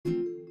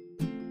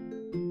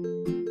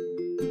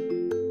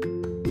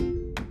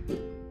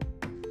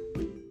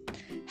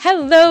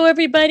Hello,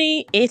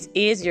 everybody. It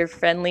is your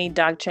friendly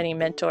dog training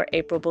mentor,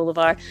 April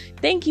Boulevard.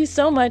 Thank you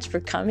so much for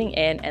coming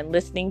in and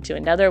listening to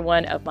another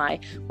one of my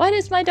Why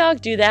Does My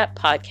Dog Do That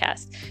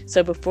podcast.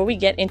 So before we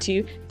get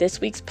into this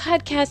week's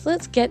podcast,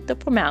 let's get the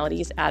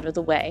formalities out of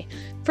the way.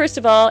 First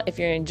of all, if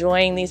you're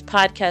enjoying these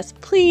podcasts,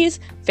 please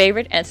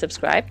favorite and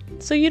subscribe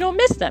so you don't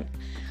miss them.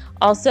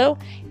 Also,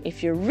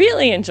 if you're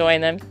really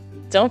enjoying them,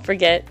 don't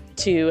forget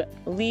to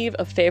leave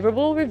a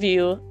favorable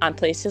review on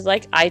places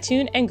like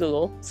iTunes and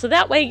Google, so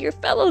that way your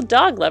fellow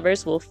dog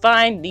lovers will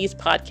find these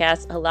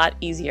podcasts a lot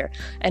easier.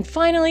 And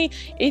finally,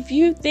 if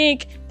you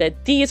think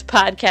that these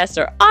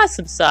podcasts are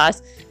awesome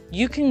sauce,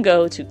 you can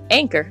go to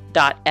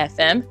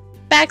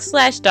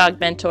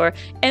anchor.fm/dogmentor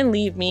and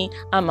leave me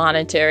a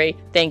monetary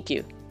thank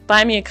you.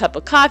 Buy me a cup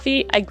of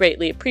coffee. I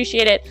greatly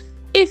appreciate it.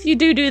 If you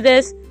do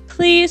this,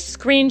 please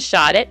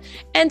screenshot it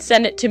and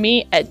send it to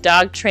me at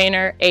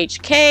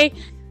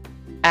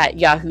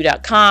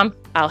dogtrainerhk@yahoo.com.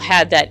 I'll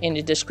have that in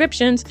the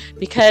descriptions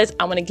because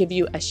I want to give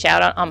you a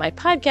shout out on my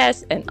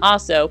podcast and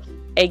also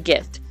a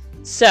gift.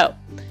 So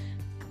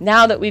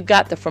now that we've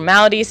got the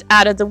formalities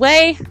out of the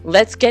way,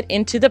 let's get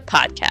into the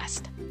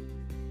podcast.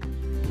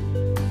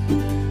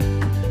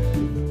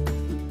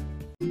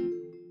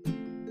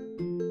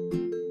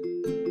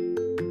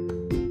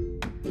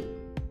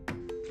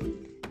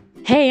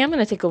 Hey, I'm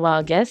going to take a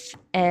wild guess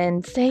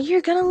and say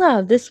you're going to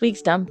love this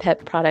week's Dumb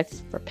Pet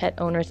Products for Pet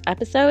Owners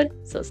episode,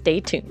 so stay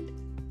tuned.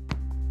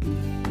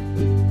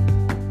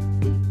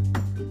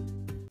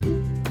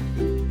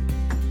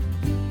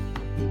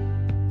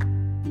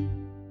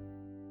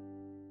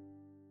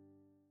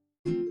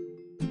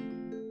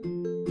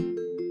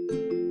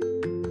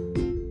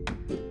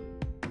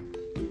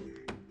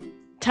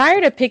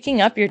 Tired of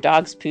picking up your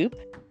dog's poop?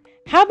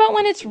 How about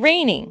when it's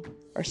raining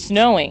or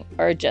snowing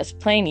or just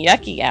plain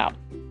yucky out?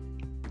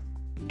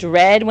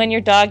 Dread when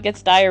your dog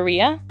gets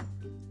diarrhea?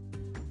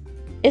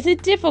 Is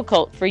it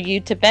difficult for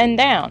you to bend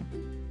down?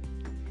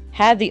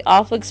 Have the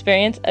awful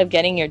experience of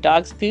getting your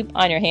dog's poop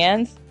on your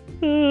hands?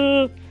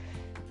 Do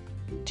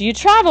you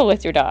travel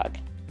with your dog?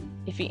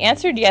 If you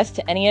answered yes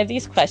to any of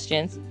these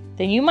questions,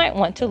 then you might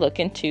want to look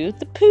into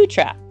the Poo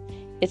Trap.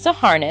 It's a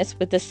harness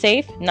with a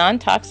safe,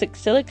 non-toxic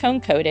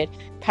silicone-coated,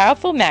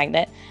 powerful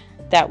magnet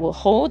that will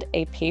hold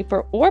a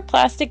paper or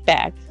plastic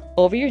bag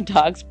over your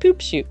dog's poop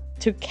chute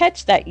to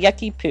catch that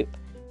yucky poop.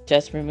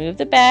 Just remove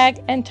the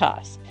bag and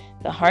toss.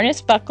 The harness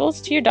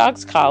buckles to your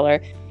dog's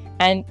collar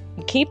and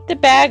keep the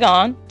bag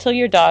on till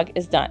your dog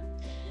is done.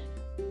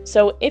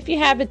 So if you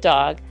have a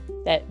dog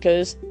that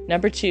goes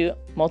number 2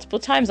 multiple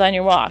times on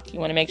your walk,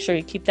 you want to make sure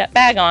you keep that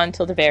bag on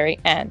till the very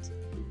end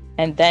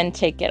and then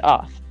take it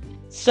off.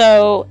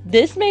 So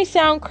this may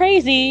sound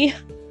crazy,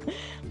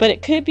 but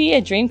it could be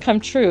a dream come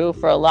true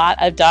for a lot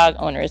of dog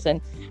owners. And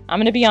I'm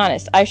going to be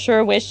honest, I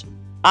sure wish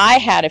I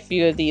had a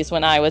few of these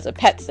when I was a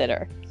pet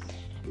sitter.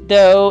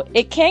 Though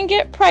it can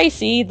get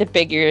pricey the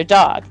bigger your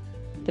dog.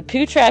 The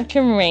Poo Trap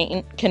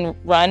can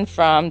run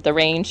from the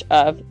range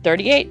of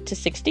 $38 to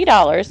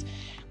 $60,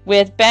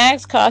 with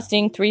bags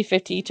costing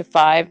 $3.50 to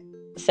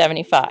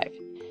 $5.75.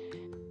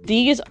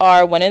 These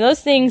are one of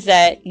those things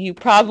that you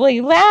probably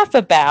laugh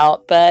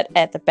about, but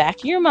at the back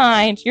of your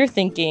mind, you're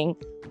thinking,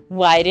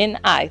 why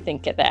didn't I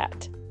think of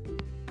that?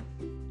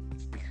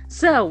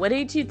 So, what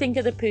did you think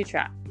of the Poo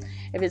Trap?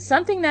 If it's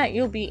something that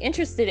you'll be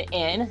interested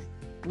in,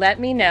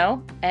 let me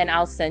know, and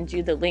I'll send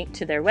you the link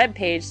to their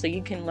webpage so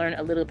you can learn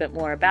a little bit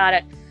more about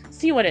it,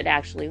 see what it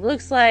actually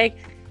looks like,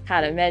 how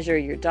to measure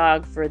your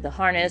dog for the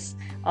harness,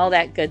 all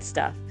that good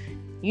stuff.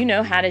 You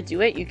know how to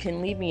do it. You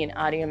can leave me an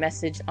audio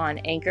message on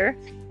Anchor.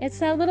 It's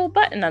that little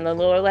button on the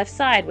lower left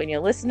side when you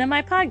listen to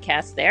my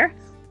podcast there.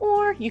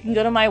 Or you can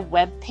go to my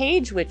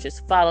webpage, which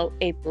is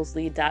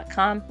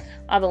followaprilslead.com.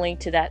 I'll have a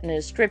link to that in the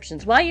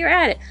descriptions. While you're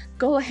at it,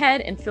 go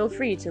ahead and feel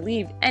free to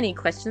leave any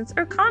questions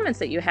or comments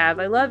that you have.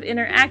 I love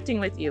interacting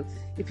with you.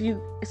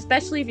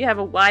 Especially if you have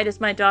a why does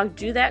my dog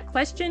do that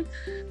question,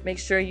 make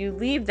sure you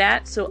leave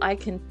that so I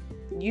can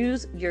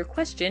use your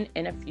question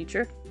in a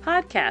future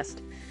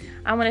podcast.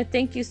 I want to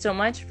thank you so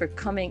much for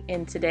coming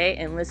in today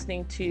and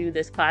listening to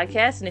this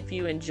podcast. And if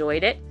you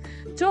enjoyed it,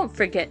 don't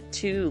forget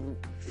to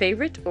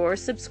favorite or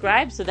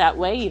subscribe so that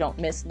way you don't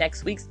miss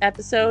next week's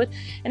episode.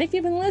 And if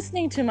you've been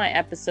listening to my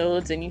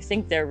episodes and you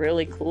think they're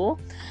really cool,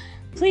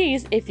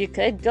 please, if you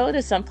could, go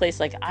to someplace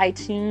like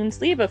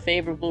iTunes, leave a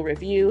favorable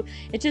review.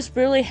 It just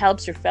really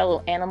helps your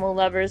fellow animal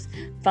lovers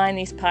find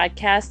these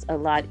podcasts a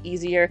lot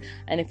easier.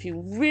 And if you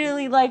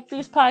really like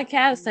these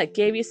podcasts that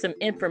gave you some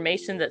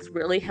information that's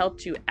really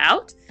helped you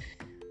out,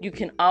 you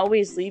can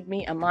always leave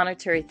me a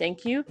monetary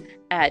thank you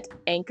at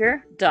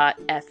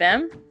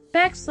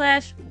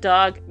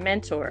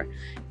anchor.fm/dogmentor.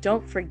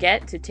 Don't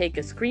forget to take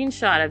a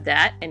screenshot of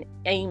that and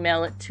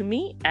email it to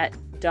me at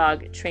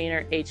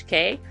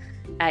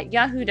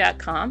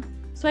dogtrainerhk@yahoo.com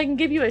so I can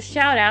give you a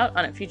shout out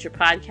on a future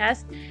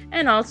podcast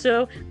and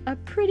also a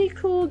pretty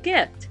cool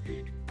gift.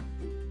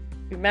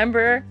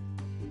 Remember,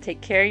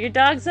 take care of your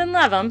dogs and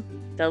love them.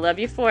 They'll love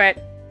you for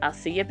it. I'll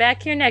see you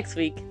back here next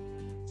week.